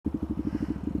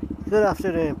Good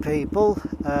afternoon, people.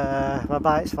 My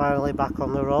bike's finally back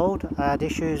on the road. I had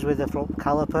issues with the front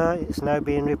caliper. It's now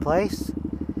being replaced.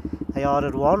 I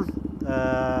ordered one.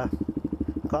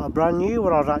 Got a brand new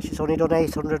one. Actually, it's only done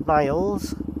 800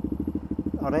 miles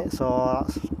on it, so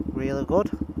that's really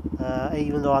good.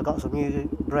 Even though I got some new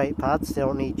brake pads, they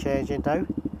don't need changing now.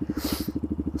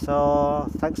 So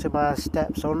thanks to my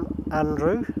stepson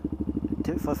Andrew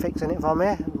for fixing it for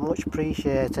me. Much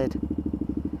appreciated.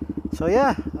 So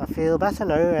yeah, I feel better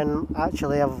now, and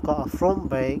actually I've got a front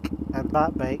brake and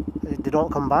back brake. They don't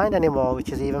combine anymore, which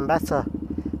is even better.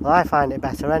 Well, I find it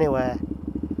better anyway.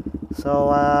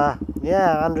 So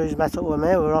yeah, Andrew's met up with me.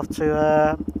 We're off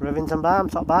to Rivington Barm,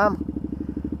 Top Barm.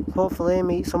 Hopefully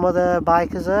meet some other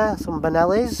bikers there, some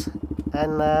benellis,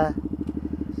 and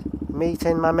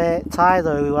meeting my mate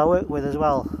Tyler, who I work with as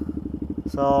well.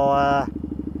 So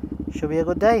should be a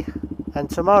good day. And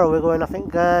tomorrow we're going, I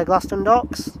think, Glaston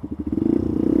Docks.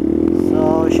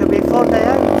 So it should be a fun day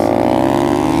out.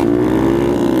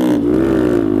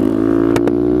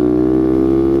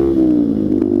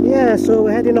 Yeah, so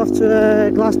we're heading off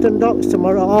to Glaston Docks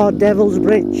tomorrow, or Devil's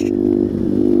Bridge.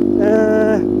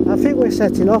 I think we're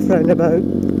setting off around about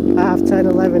 10:30,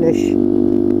 11ish.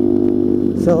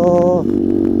 So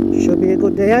should be a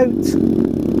good day out.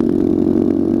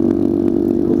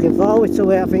 Looking forward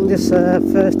to it. I think this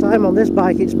first time on this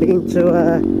bike it's been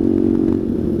to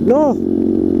no,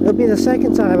 it'll be the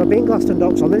second time I've been Glaston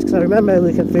Docks on this, because I remember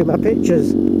looking through my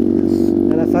pictures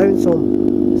and I found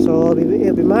some. So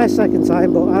it'll be my second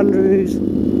time, but Andrew's,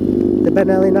 the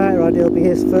Benelli Night Rod, it'll be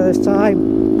his first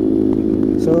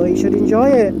time. So he should enjoy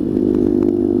it.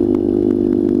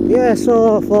 Yeah,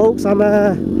 so folks, I'm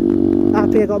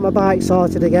happy I got my bike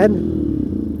sorted again.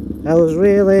 I was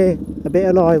really a bit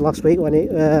annoyed last week when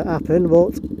it happened,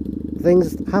 but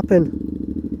things happen.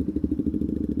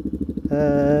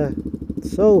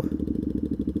 So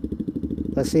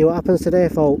let's see what happens today,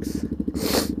 folks.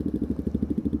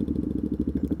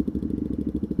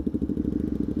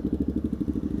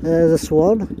 There's a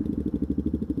swan.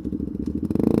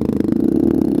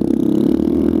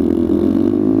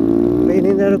 Been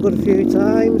in there a good few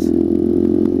times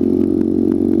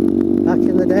back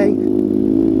in the day.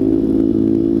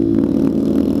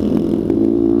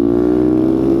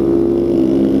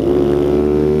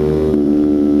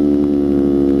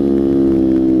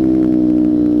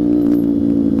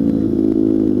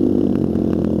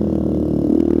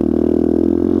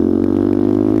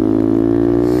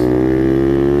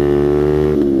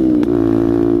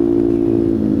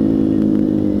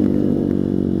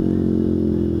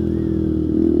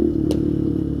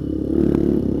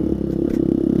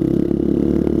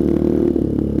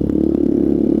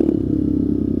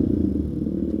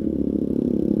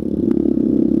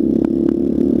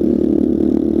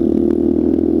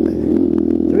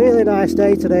 Really nice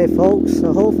day today, folks,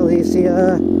 so hopefully you see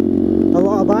a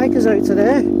lot of bikers out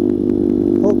today.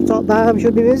 Hope Top Barm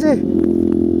should be busy.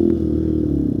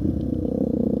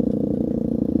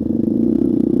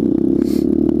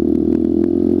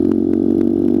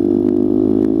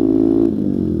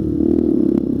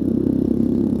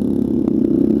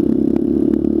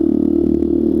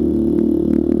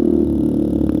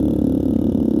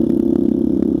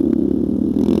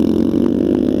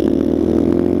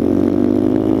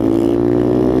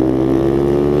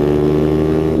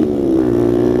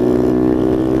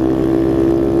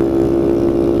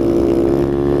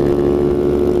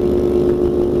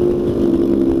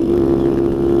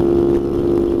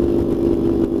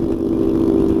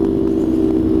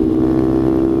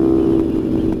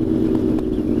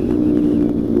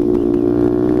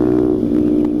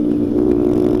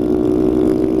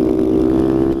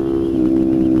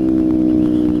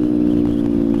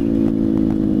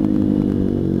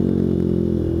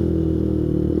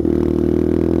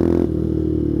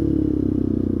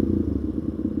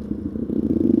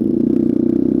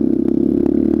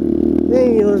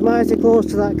 He was mighty close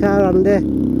to that car, Andy.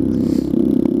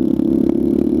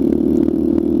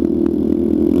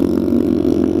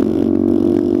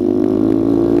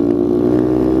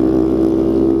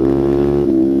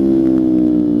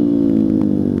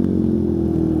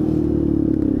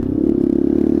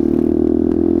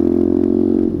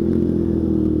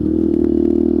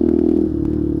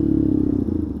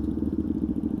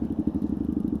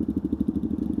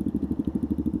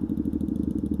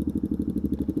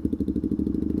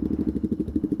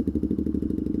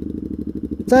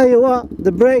 Tell you what,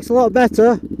 the brake's a lot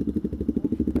better.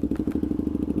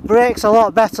 Brake's a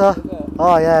lot better.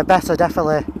 Oh yeah, better,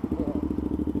 definitely.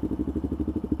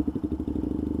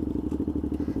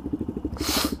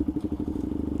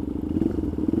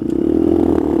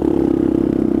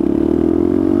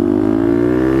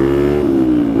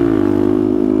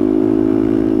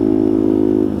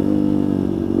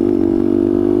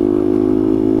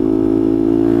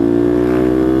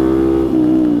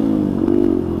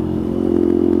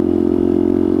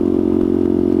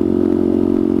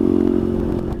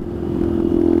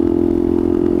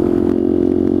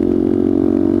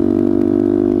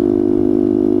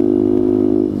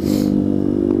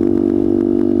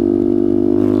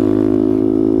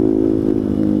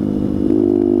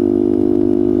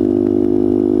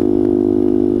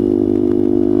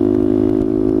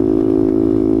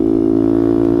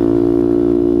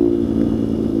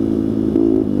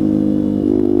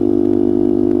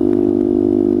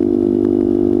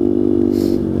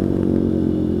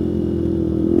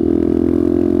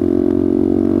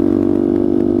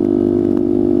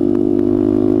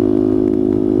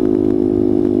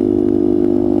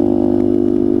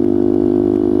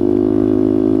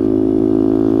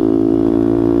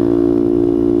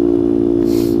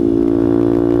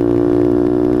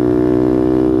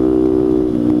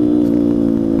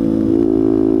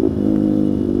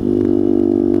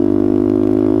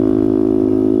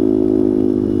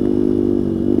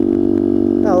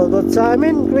 good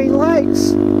timing, green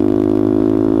lights.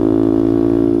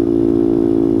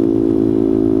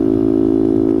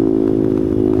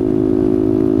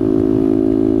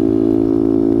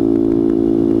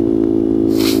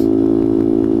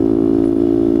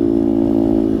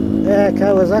 Yeah,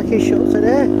 Kawasaki shut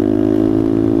today.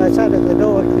 Well, technically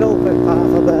no one can open apart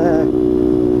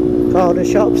from corner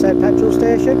shops and petrol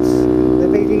stations.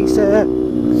 They've been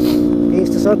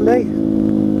Easter Sunday.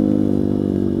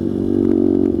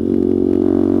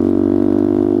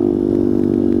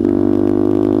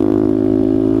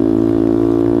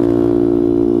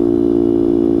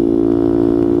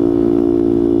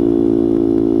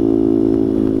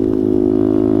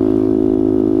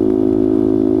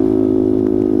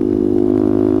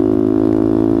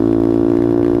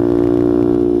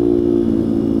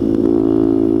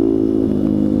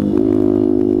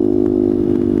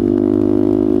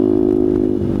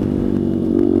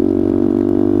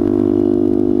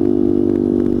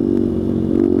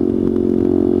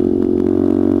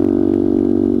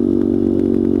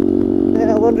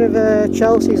 I wonder if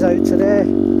Chelsea's out today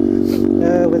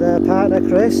with her partner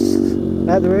Chris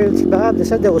at the Realty Bar. They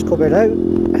said they was coming out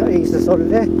Easter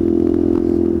Sunday,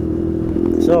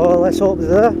 so let's hope they're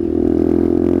there.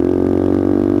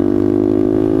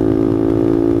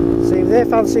 See if they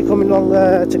fancy coming along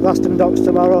to Glaston Docks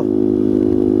tomorrow.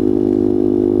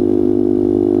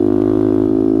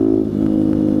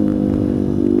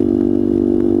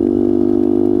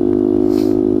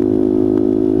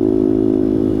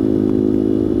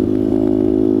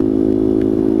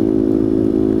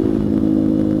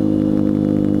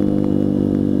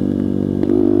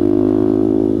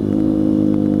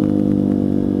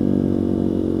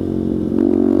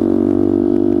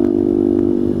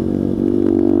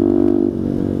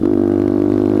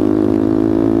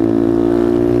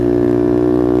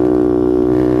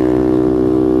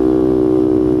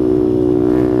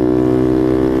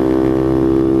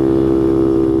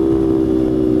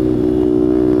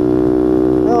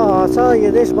 I tell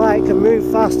you, this bike can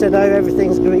move faster now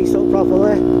everything's greased up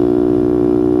properly.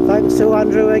 Thanks to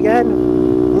Andrew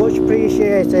again, much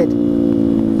appreciated.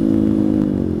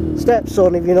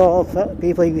 Stepson, if you know,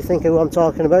 people, if you think of who I'm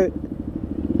talking about.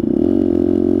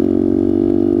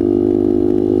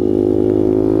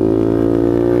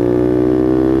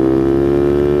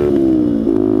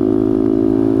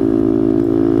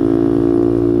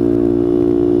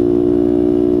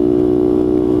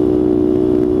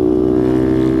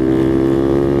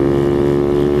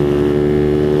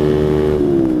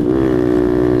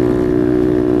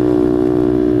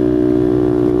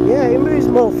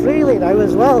 More freely now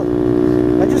as well.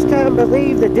 I just can't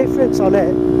believe the difference on it.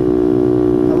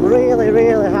 I'm really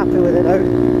happy with it now.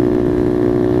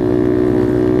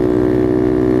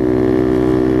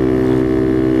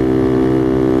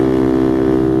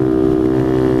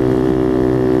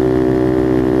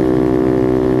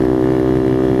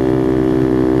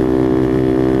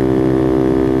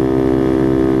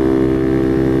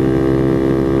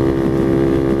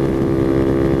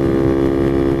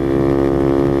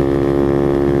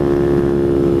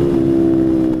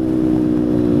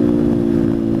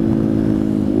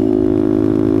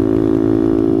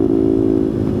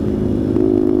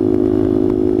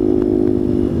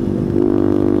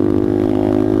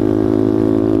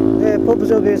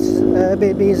 Pubs will be a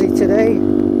bit busy today.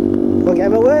 Can't get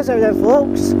my words out there,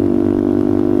 folks. It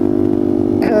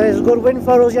was a good win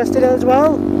for us yesterday as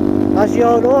well. As you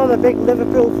all know, I'm a big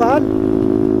Liverpool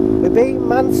fan. We beat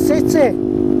Man City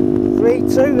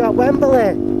 3-2 at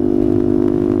Wembley.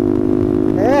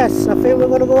 Yes, I think we're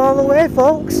going to go all the way,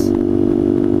 folks.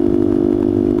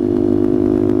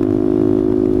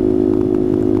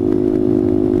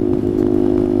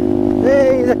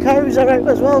 Hey, the cows are out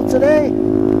as well today.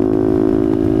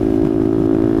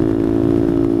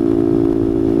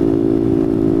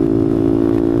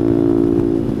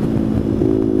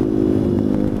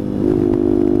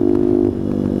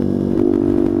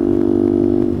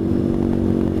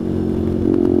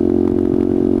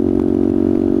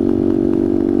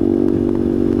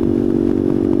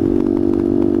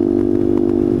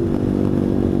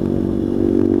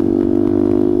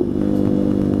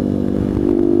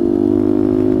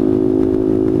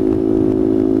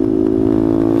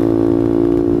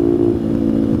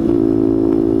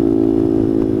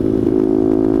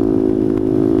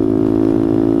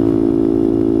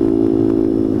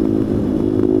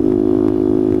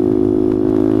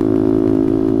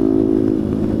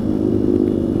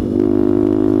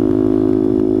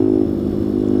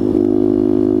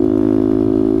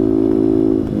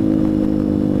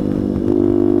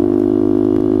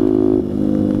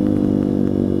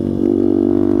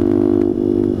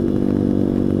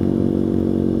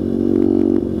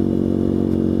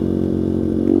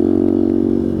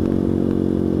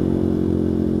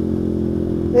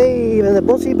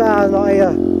 multi bar not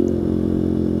here.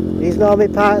 He's normally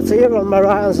parked here on my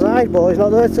right hand side, but he's not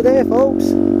there today, folks.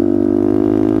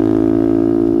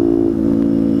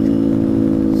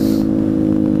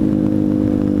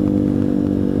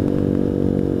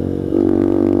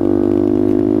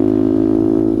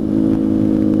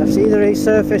 I've seen the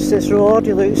resurface this road,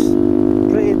 it looks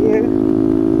pretty new.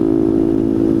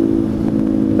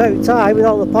 About time with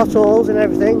all the potholes and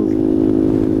everything.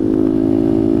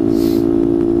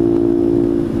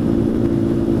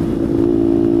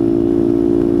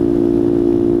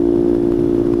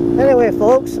 Anyway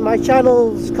folks, my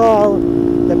channel's called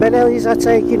The Benellis Are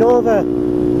Taking Over.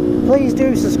 Please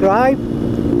do subscribe.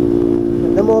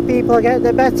 The more people I get,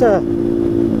 the better.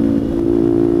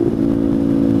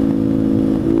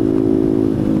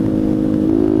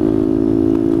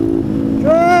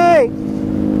 Drake!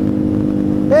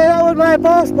 Hey, that was my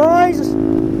boss, boys!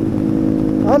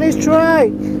 On his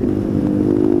trike!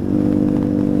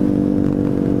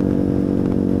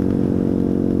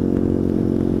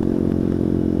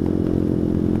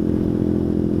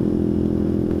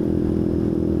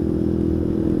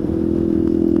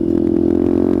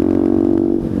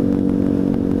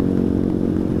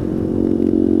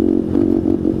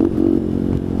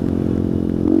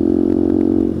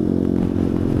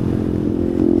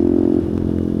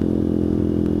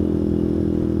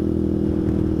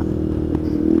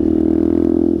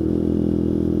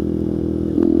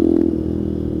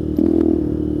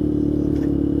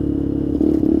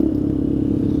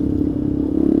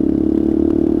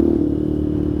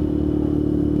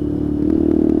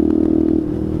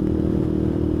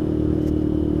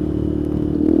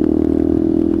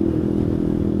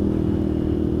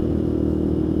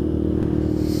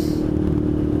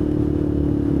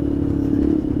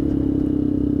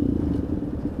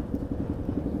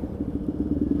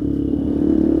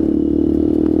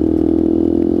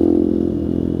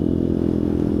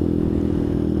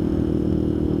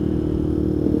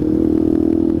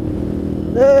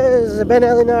 There's a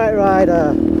Benelli Night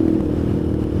Rider.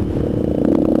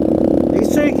 He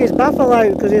took his baffle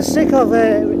out because he's sick of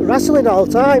wrestling all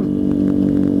the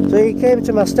time. So he came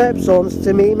to my stepson's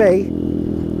to meet me,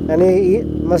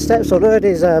 and my stepson heard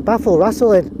his baffle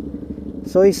wrestling.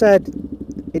 So he said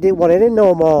he didn't want it in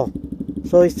no more.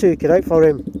 So he's took it out for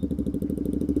him.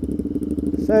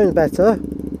 Sounds better.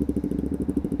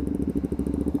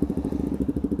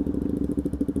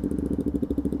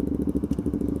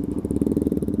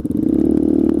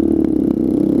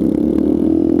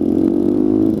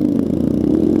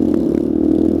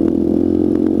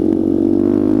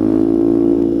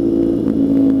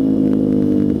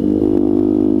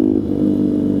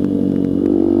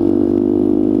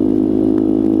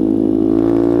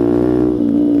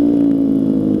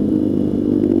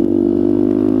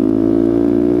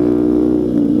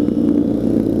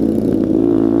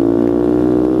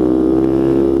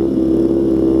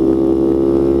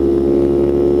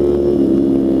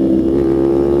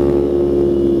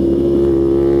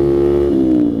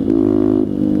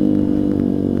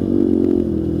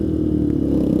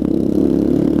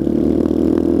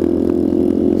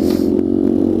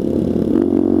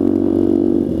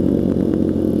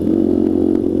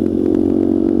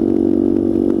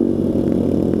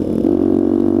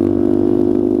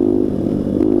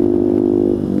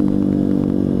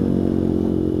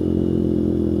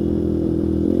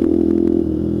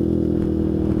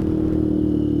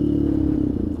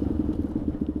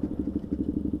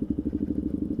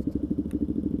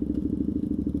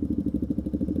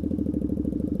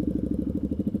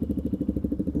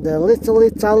 The Little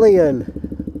Italian.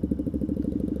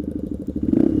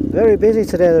 Very busy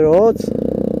today, the roads.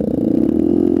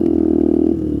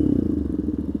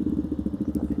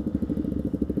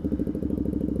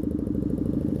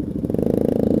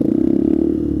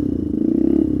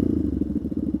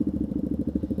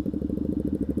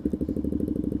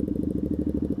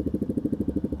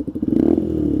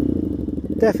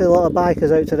 Definitely a lot of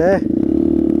bikers out today.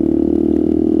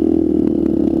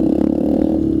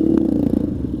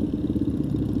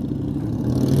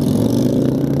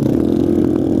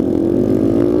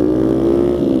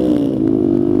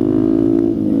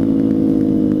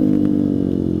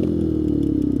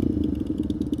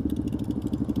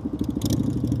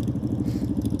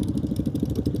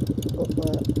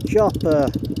 Chopper.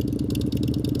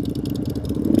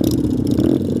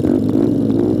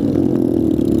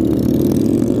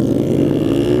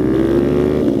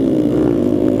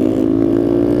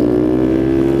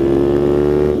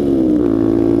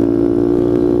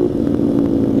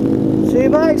 Two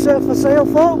bikes are for sale,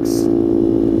 folks.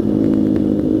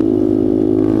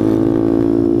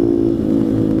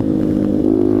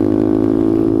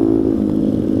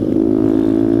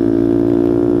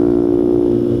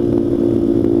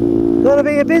 Gonna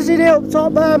be a busy day up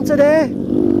top barn today.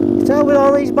 You tell with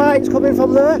all these bikes coming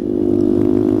from there.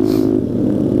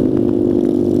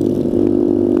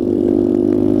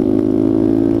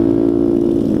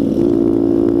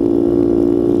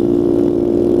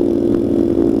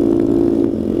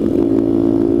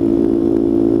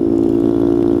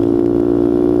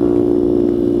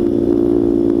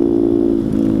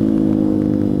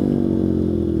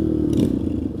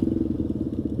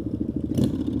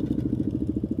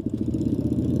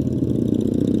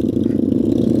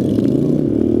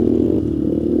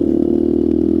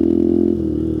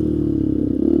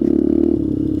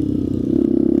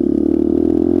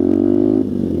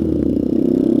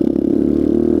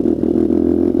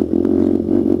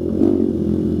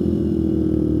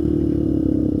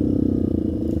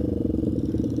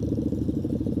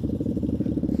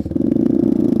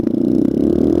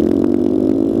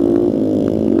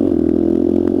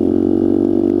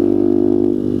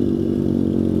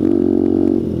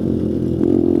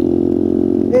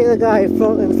 The guy in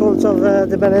front of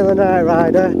the benelli Night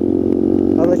Rider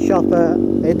on the chopper,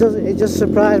 it just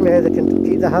surprised me how they can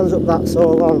keep their hands up that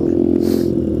so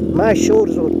long. My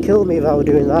shoulders would kill me if I were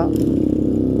doing that.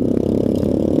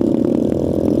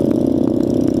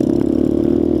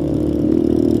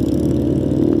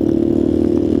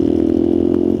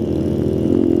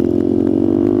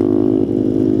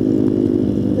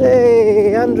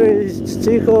 Hey, Andrew's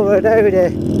took over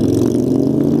nowadays.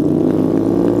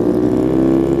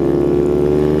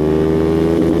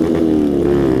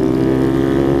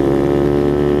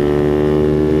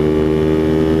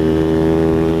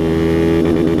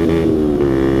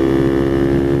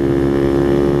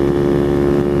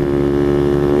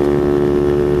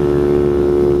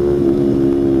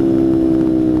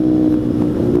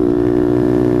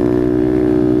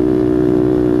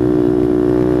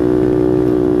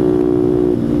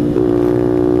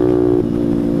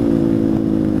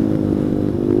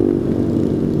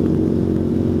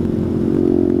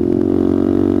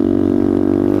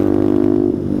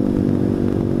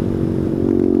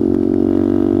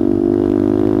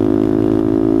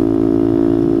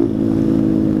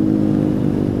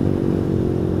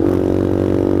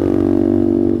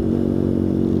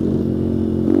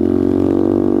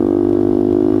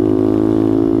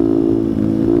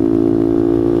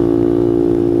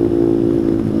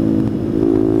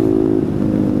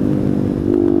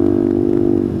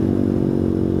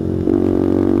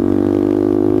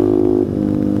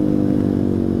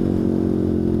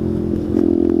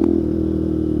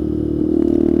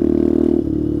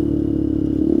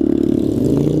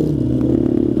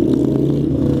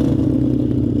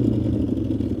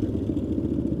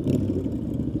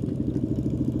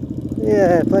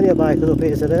 Yeah, plenty of bikers up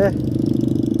here today.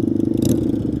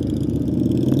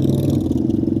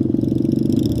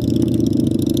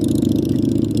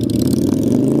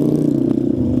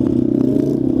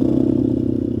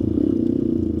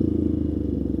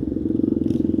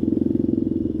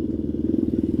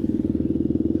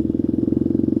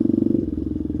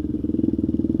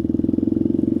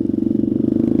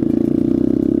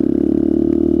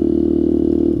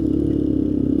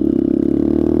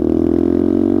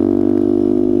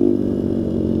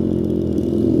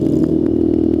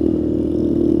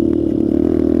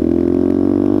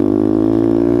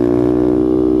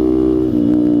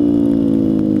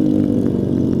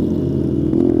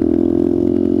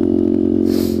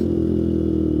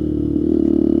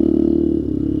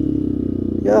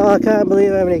 Oh, I can't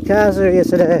believe how many cars are here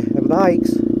today and bikes.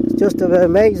 It's just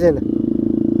amazing.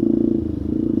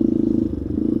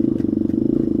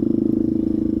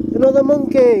 Another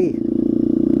monkey!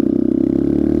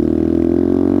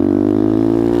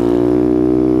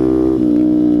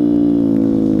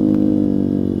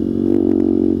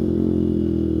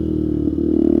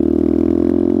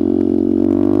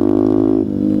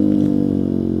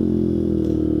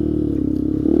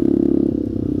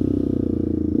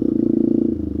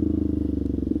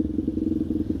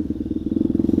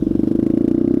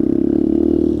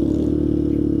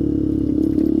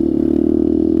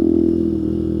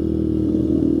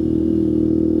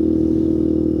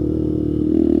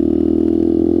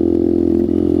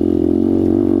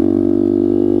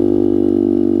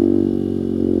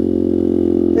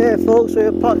 Yeah folks,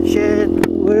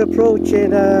 we're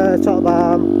approaching Top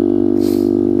Arm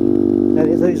and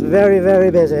it looks very,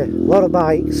 very busy. A lot of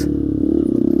bikes.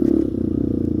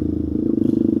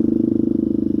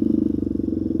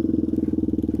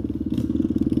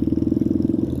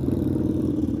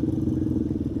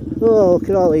 Oh, look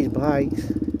at all these bikes.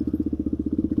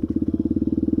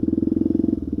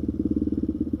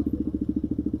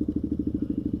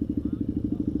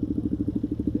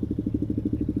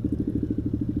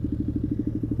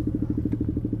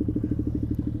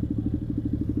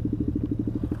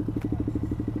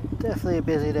 Definitely a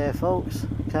busy day, folks.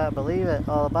 Can't believe it,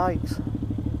 all the bikes.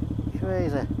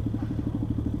 Crazy.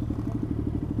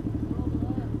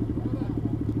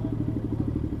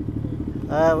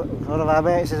 One of our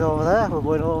mates is over there, we're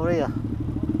going over here.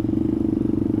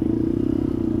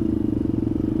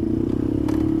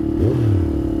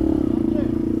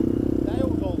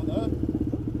 Dale's over there.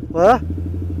 Where?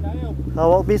 Dale. I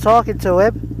won't be talking to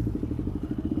him.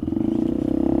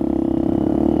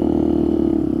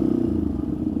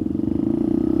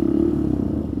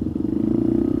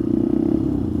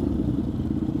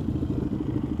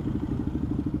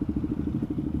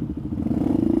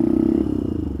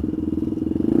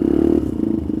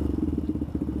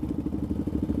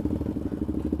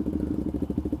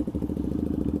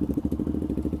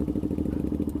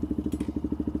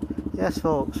 Yes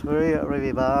folks, we're here at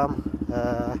Rivy Barn.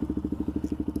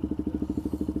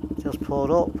 Just pulled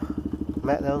up,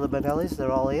 met the other Benellis,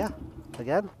 they're all here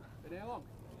again.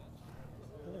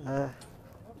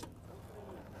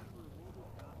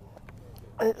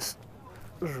 It's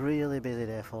really busy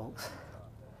day folks.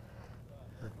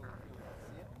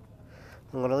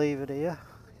 I'm going to leave it here,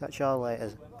 catch y'all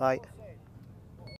later, bye.